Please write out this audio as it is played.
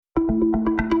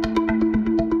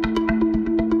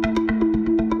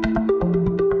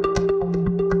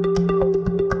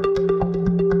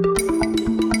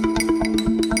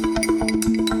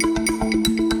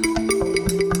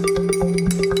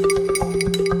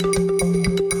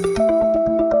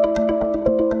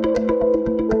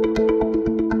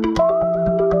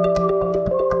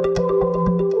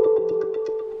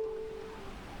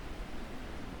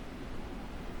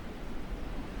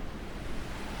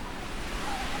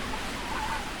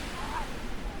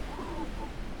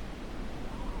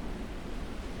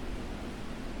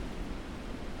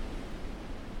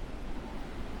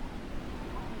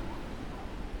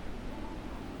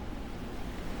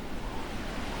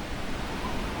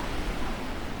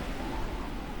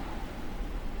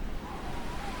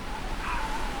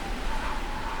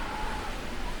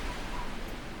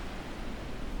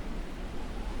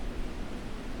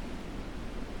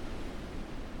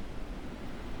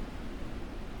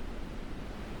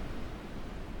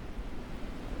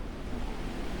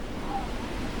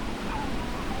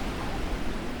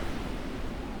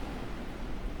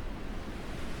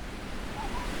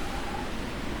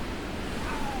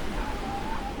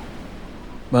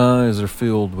My eyes are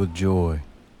filled with joy,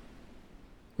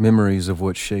 memories of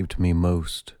what shaped me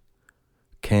most.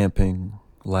 Camping,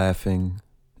 laughing,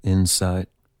 insight,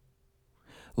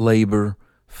 labor,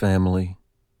 family,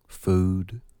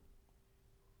 food.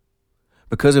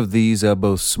 Because of these, I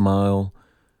both smile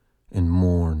and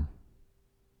mourn.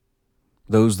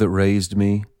 Those that raised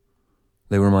me,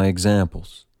 they were my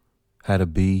examples. How to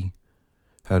be,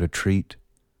 how to treat,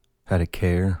 how to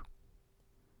care.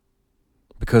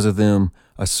 Because of them,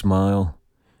 I smile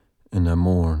and I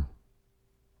mourn.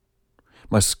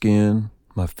 My skin,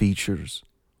 my features,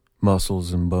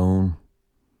 muscles and bone,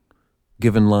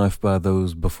 given life by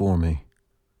those before me.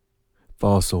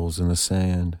 Fossils in the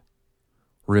sand,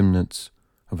 remnants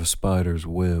of a spider's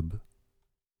web.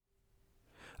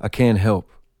 I can't help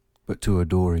but to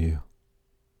adore you.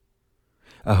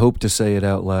 I hope to say it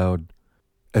out loud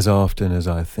as often as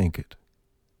I think it.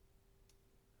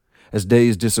 As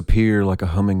days disappear like a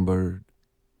hummingbird,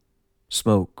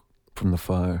 smoke from the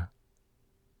fire.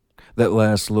 That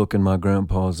last look in my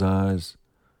grandpa's eyes,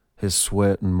 his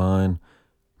sweat and mine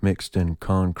mixed in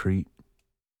concrete.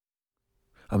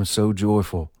 I'm so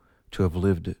joyful to have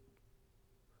lived it,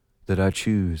 that I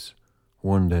choose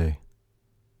one day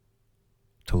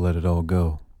to let it all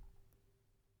go.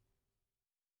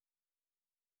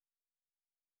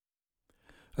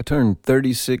 I turned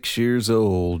 36 years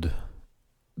old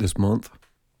this month.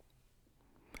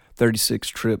 36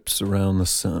 trips around the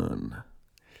sun.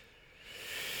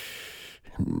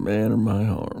 Man, are my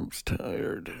arms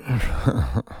tired.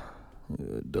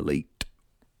 Delete.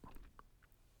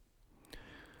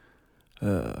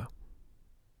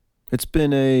 It's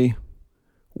been a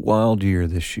wild year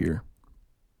this year.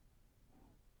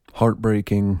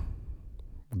 Heartbreaking,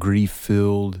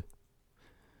 grief-filled,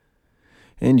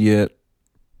 and yet,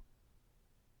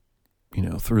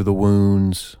 through the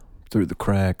wounds, through the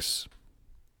cracks,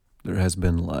 there has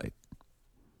been light.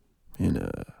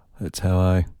 And that's how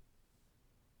I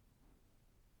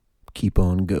keep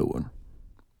on going.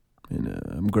 And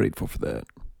I'm grateful for that.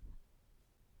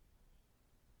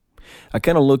 I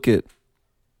kind of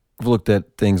I've looked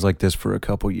at things like this for a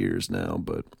couple years now,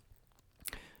 but,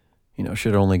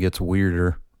 shit only gets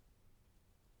weirder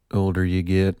older you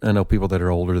get. I know people that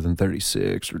are older than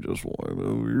 36 are just like,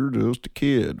 oh, you're just a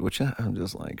kid, which I'm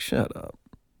just like, shut up.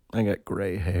 I got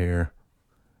gray hair.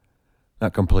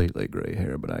 Not completely gray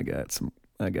hair, but I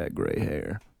got gray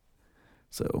hair.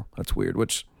 So that's weird,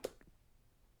 which,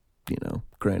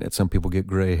 granted, some people get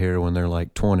gray hair when they're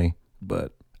like 20,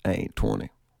 but I ain't 20.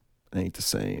 I ain't the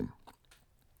same.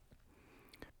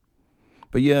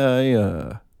 But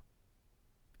yeah,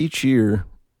 each year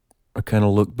I kind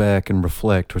of look back and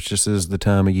reflect, which this is the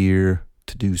time of year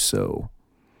to do so.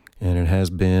 And it has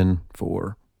been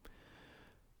for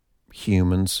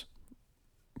humans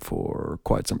for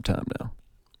quite some time now.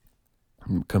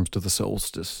 When it comes to the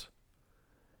solstice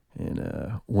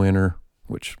and winter,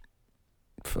 which,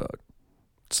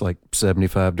 it's like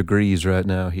 75 degrees right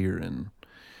now here in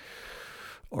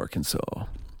Arkansas.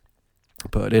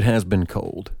 But it has been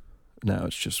cold. Now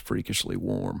it's just freakishly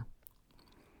warm.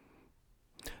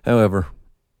 However,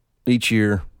 each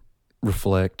year,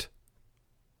 reflect,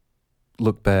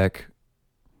 look back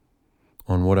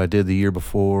on what I did the year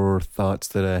before, thoughts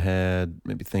that I had,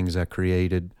 maybe things I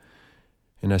created,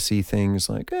 and I see things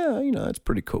like, that's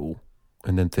pretty cool.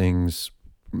 And then things,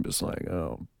 I'm just like,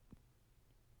 oh,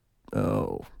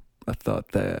 I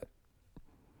thought that.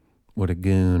 What a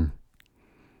goon.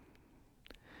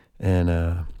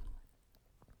 And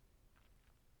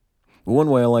one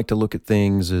way I like to look at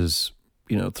things is,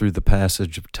 through the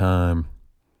passage of time.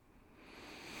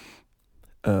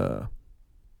 I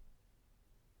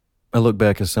look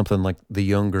back at something like the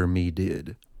younger me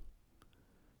did.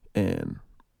 And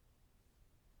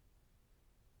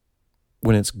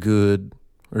when it's good,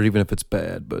 or even if it's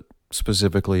bad, but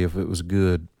specifically if it was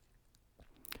good,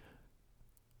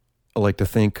 I like to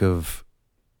think of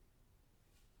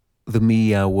the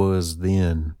me I was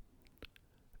then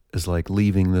as like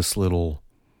leaving this little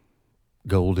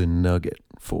golden nugget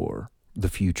for the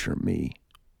future me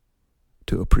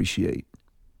to appreciate.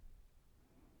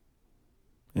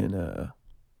 And it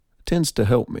tends to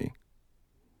help me.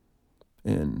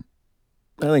 And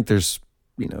I think there's,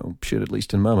 at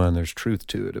least in my mind, there's truth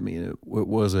to it. I mean, it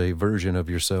was a version of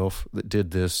yourself that did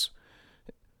this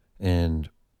and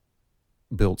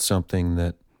built something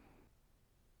that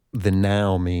the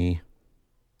now me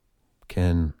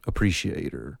can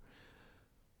appreciate or,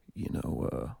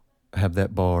 have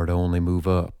that bar to only move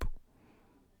up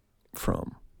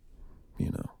from,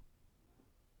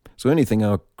 So anything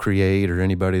I'll create or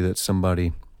anybody that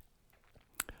somebody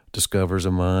discovers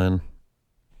of mine,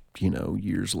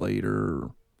 years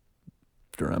later,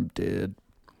 after I'm dead,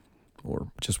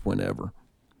 or just whenever.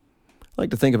 I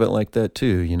like to think of it like that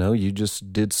too, you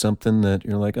just did something that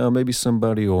you're like, oh, maybe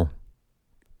somebody will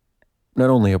not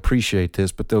only appreciate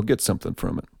this, but they'll get something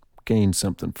from it, gain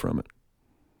something from it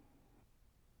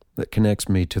that connects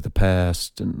me to the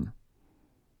past and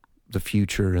the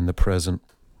future and the present.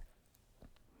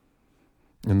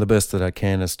 And the best that I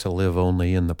can is to live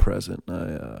only in the present.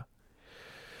 I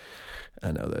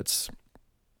know that's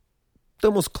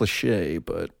almost cliche,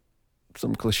 but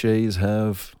some cliches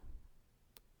have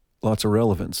lots of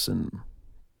relevance and,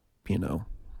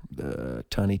 the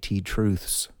tiny T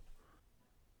truths.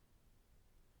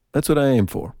 That's what I aim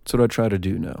for. That's what I try to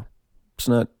do now. It's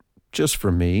not just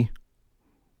for me,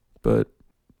 but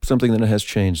something that has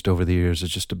changed over the years is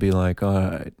just to be like, all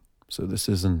right, so this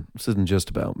isn't just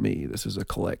about me. This is a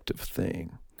collective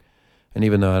thing. And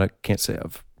even though I can't say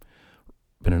I've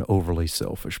been an overly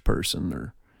selfish person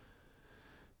or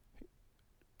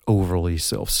overly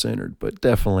self-centered, but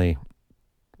definitely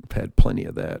I've had plenty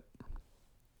of that.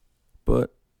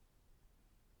 But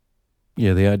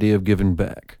yeah, the idea of giving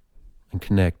back and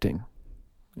connecting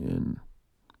and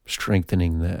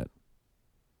strengthening that,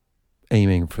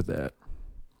 aiming for that,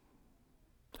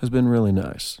 has been really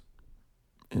nice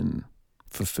and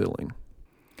fulfilling.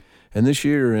 And this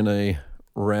year, in a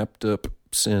wrapped up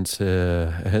sense,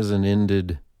 hasn't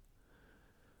ended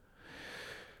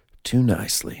too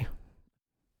nicely.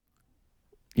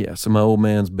 Yeah, so my old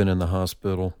man's been in the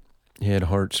hospital. He had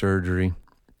heart surgery.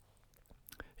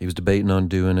 He was debating on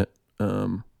doing it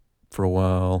for a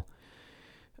while,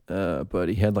 but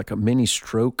he had like a mini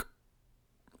stroke,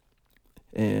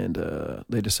 and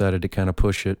they decided to kind of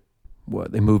push it.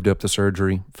 They moved up the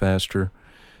surgery faster,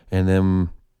 and then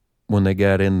when they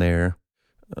got in there,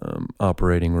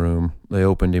 operating room, they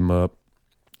opened him up,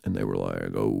 and they were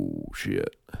like, oh,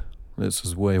 shit, this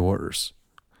is way worse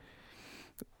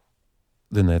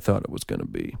than they thought it was going to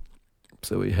be.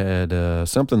 So he had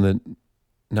something that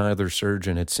neither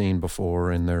surgeon had seen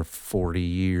before in their 40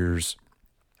 years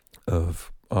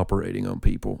of operating on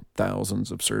people,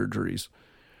 thousands of surgeries.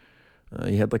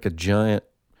 He had like a giant,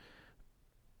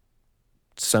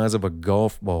 size of a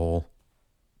golf ball,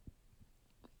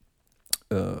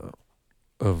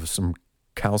 of some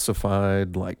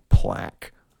calcified like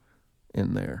plaque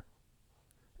in there.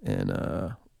 And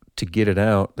to get it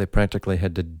out, they practically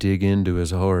had to dig into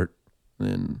his heart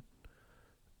and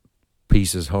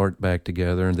piece his heart back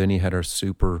together. And then he had a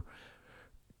super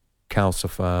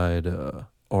calcified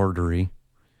artery.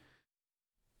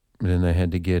 And then they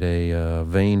had to get a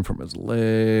vein from his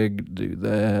leg, do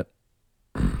that.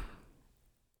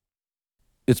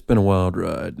 It's been a wild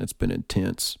ride, and it's been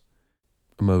intense,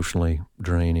 emotionally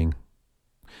draining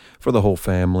for the whole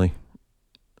family,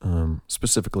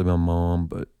 specifically my mom,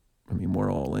 but I mean,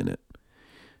 we're all in it.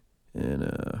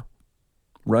 And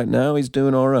right now, he's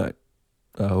doing all right.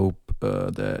 I hope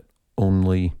that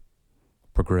only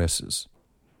progresses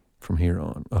from here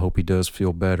on. I hope he does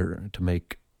feel better to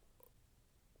make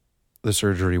the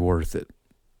surgery worth it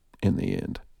in the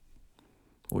end,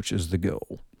 which is the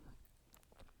goal.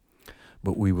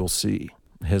 But we will see.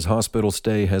 His hospital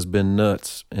stay has been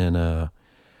nuts, and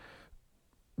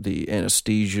the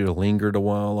anesthesia lingered a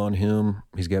while on him.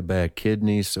 He's got bad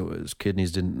kidneys, so his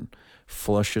kidneys didn't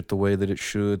flush it the way that it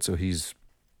should, so he's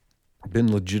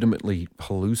been legitimately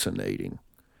hallucinating,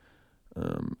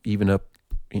 even up,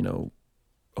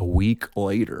 a week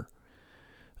later.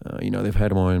 They've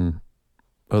had him on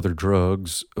other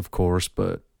drugs, of course,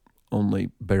 but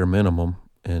only bare minimum,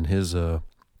 and his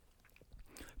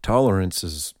tolerance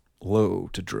is low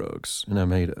to drugs. And I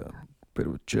made a bit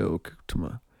of a joke to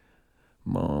my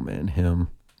mom and him,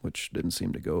 which didn't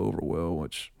seem to go over well,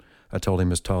 which I told him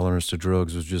his tolerance to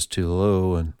drugs was just too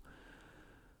low, and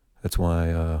that's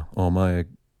why all my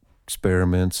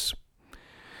experiments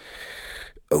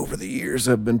over the years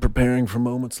I've been preparing for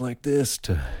moments like this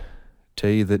to tell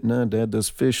you that, no, Dad, those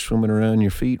fish swimming around your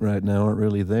feet right now aren't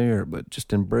really there, but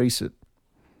just embrace it.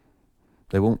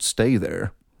 They won't stay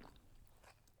there.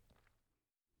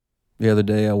 The other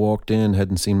day I walked in,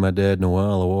 hadn't seen my dad in a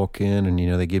while. I walk in and,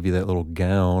 they give you that little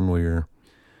gown where your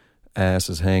ass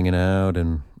is hanging out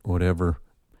and whatever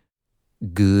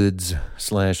goods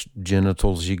 /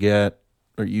 genitals you got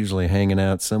are usually hanging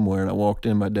out somewhere. And I walked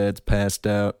in, my dad's passed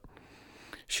out.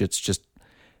 Shit's just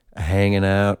hanging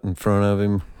out in front of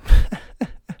him.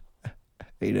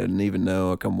 He doesn't even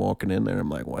know I come walking in there. I'm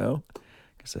like, well,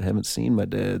 guess I haven't seen my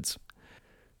dad's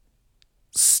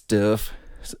stuff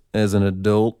as an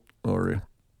adult, or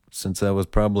since I was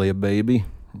probably a baby.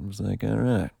 I was like, all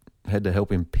right. I had to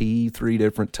help him pee 3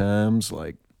 different times.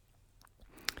 Like,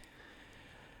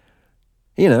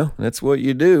 that's what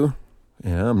you do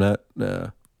Yeah, I'm not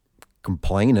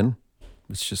complaining.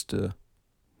 It's just it's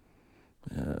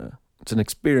an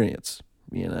experience,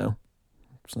 you know.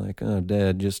 It's like, oh,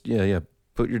 Dad, just yeah,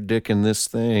 put your dick in this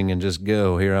thing and just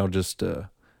go. Here, I'll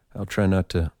try not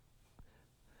to.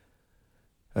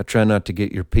 I try not to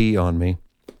get your pee on me,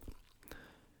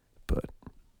 but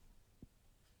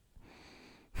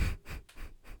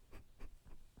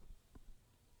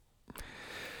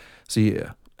so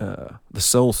yeah, the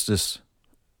solstice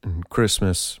and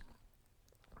Christmas.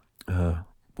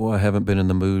 Boy, I haven't been in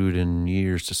the mood in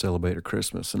years to celebrate a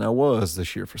Christmas, and I was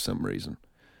this year for some reason.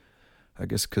 I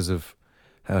guess because of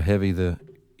how heavy the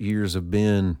years have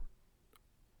been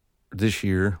this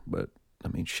year, but I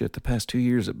mean, shit, the past 2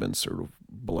 years have been sort of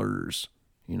blurs,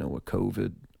 you know, with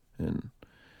COVID and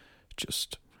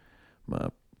just my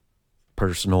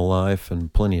personal life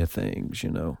and plenty of things, you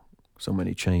know, so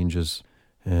many changes.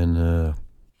 And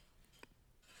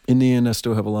in the end, I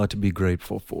still have a lot to be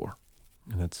grateful for.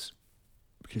 And that's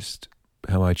just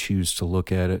how I choose to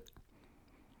look at it.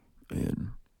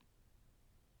 And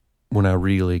when I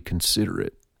really consider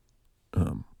it,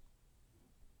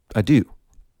 I do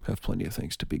have plenty of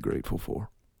things to be grateful for.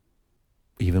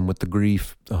 Even with the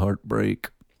grief, the heartbreak,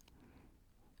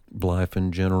 life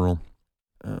in general.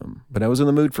 But I was in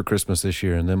the mood for Christmas this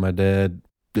year, and then my dad,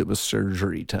 it was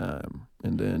surgery time.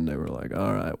 And then they were like,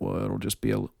 all right, well, it'll just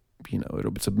be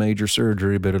it's a major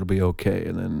surgery, but it'll be okay.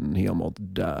 And then he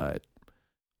almost died.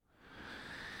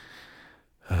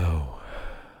 Oh.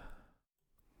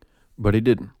 But he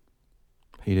didn't.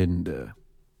 He didn't die.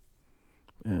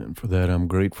 And for that, I'm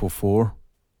grateful for.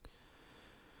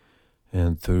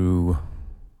 And throughout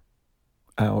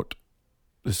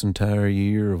this entire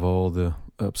year of all the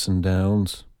ups and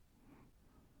downs,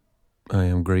 I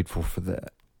am grateful for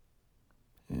that.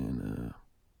 And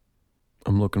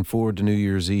I'm looking forward to New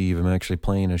Year's Eve. I'm actually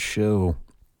playing a show.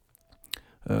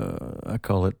 I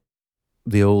call it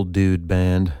the Old Dude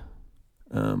Band,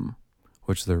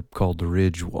 which they're called the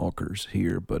Ridge Walkers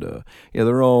here. But yeah,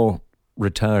 they're all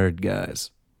retired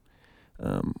guys.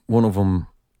 One of them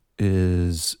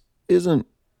isn't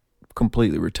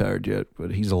completely retired yet,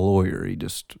 but he's a lawyer.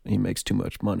 He makes too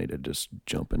much money to just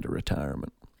jump into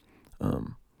retirement.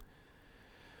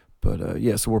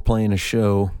 Yeah, so we're playing a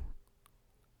show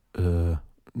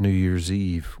New Year's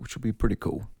Eve, which will be pretty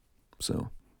cool. So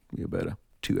we about a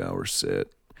 2-hour set.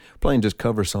 Playing just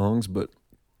cover songs, but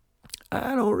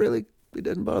it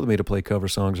doesn't bother me to play cover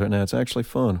songs right now. It's actually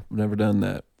fun. I've never done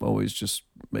that. Always just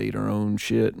made our own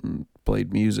shit and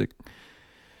played music.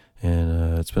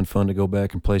 And it's been fun to go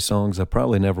back and play songs I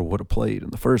probably never would have played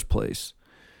in the first place.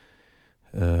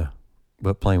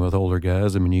 But playing with older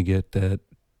guys, I mean, you get that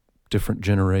different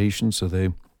generation, so they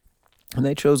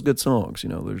chose good songs. You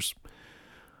know, there's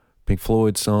Pink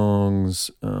Floyd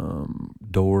songs,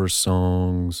 Doors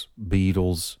songs,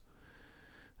 Beatles,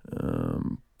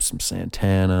 some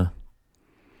Santana,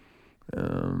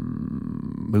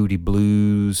 Moody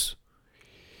Blues,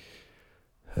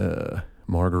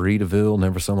 Margaritaville.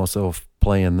 Never saw myself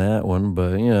playing that one,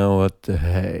 but you know what?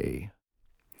 Hey.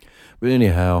 But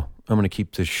anyhow, I'm going to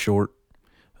keep this short.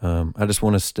 I just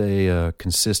want to stay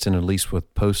consistent, at least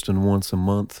with posting once a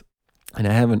month. And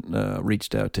I haven't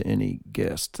reached out to any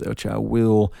guests, which I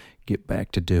will get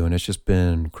back to doing. It's just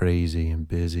been crazy and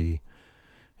busy.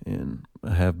 And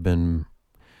I have been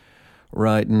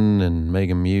writing and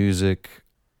making music.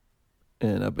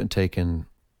 And I've been taking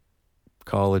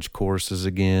college courses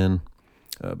again.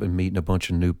 I've been meeting a bunch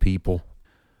of new people.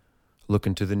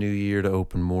 Looking to the new year to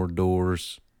open more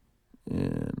doors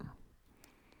and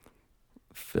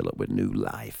fill it with new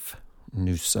life,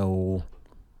 new soul.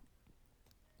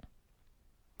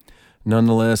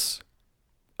 Nonetheless,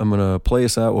 I'm going to play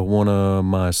us out with one of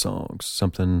my songs,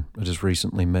 something I just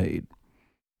recently made.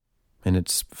 And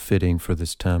it's fitting for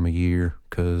this time of year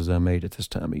because I made it this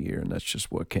time of year and that's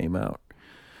just what came out.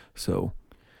 So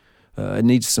it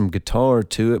needs some guitar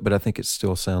to it, but I think it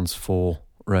still sounds full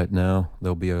right now.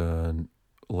 There'll be a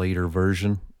later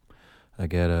version. I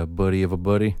got a buddy of a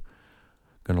buddy.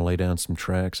 Going to lay down some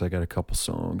tracks. I got a couple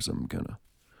songs I'm going to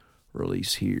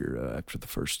release here after the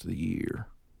first of the year,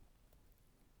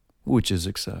 which is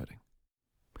exciting.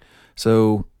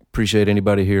 So appreciate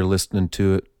anybody here listening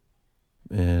to it.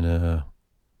 And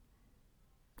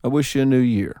I wish you a new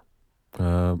year.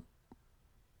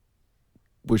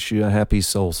 Wish you a happy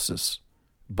solstice,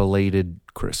 belated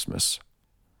Christmas,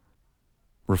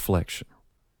 reflection.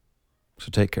 So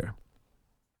take care.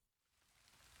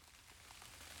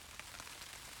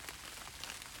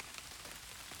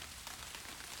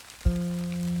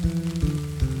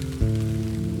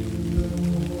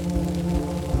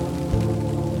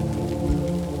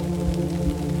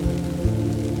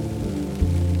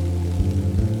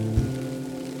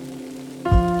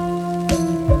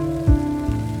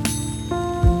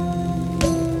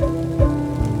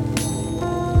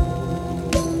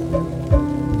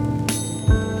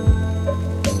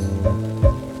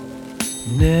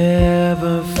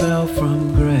 Never fell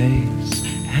from grace,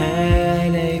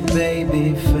 had a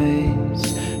baby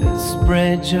face,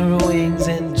 spread your wings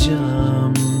and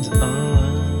jumped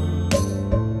up.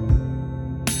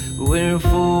 We're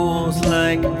fools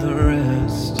like the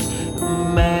rest,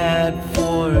 mad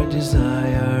for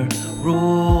desire,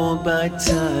 ruled by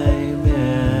time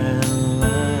and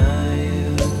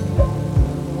life,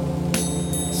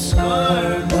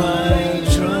 scarred by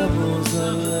troubles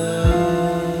of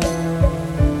love,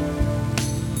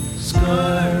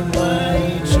 scarred by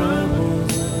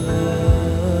troubles of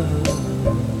love,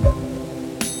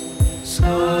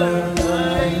 scarred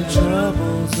by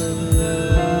troubles of love.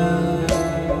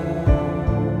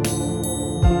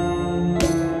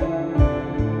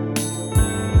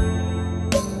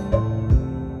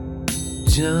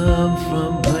 Jump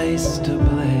from place to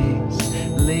place,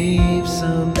 leave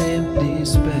some empty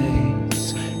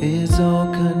space. It's all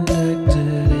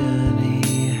connected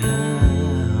anyhow.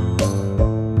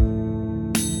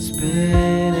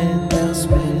 Spin and now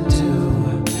spin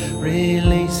too,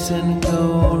 release and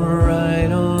go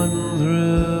right on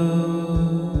through.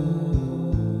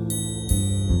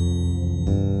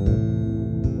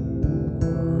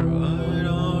 Right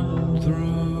on through.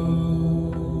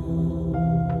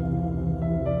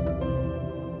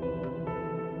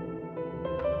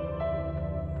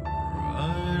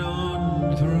 Right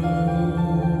on through.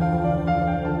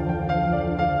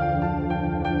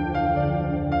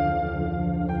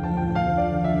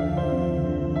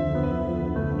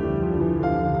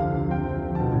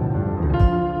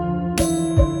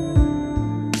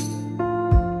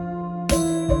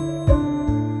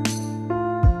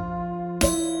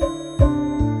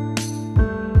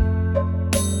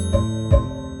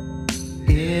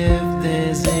 If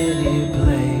there's any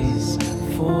place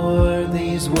for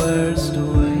these words to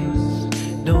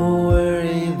waste, don't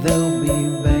worry, they'll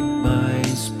be